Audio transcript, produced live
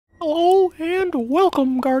And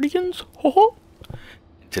welcome, Guardians. Ho ho.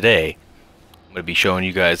 Today, I'm going to be showing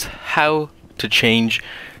you guys how to change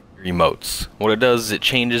your emotes. What it does is it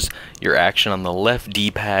changes your action on the left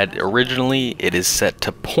D-pad. Originally, it is set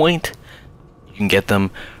to point. You can get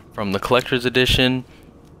them from the Collector's Edition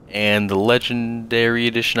and the Legendary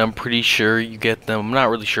Edition. I'm pretty sure you get them. I'm not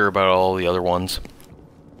really sure about all the other ones.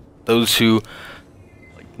 Those two,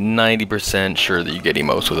 like 90% sure that you get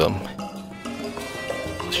emotes with them.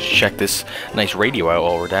 Let's just check this nice radio out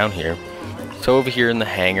while we're down here. So over here in the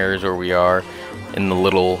hangars, where we are in the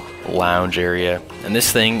little lounge area, and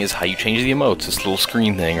this thing is how you change the emotes, this little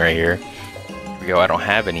screen thing right here. Here we go. I don't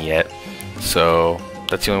have any yet, so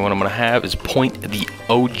that's the only one I'm gonna have is point the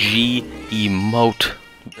OG emote,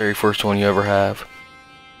 very first one you ever have.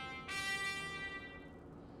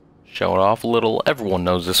 Show it off a little. Everyone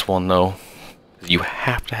knows this one though, because you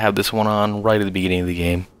have to have this one on right at the beginning of the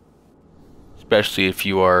game, especially if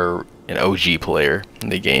you are an OG player in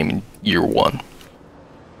the game in year one.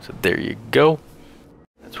 So there you go.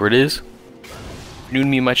 That's where it is. If you're new to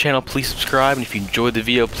me and my channel, please subscribe, and if you enjoyed the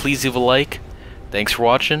video, please leave a like. Thanks for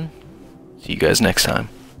watching. See you guys next time.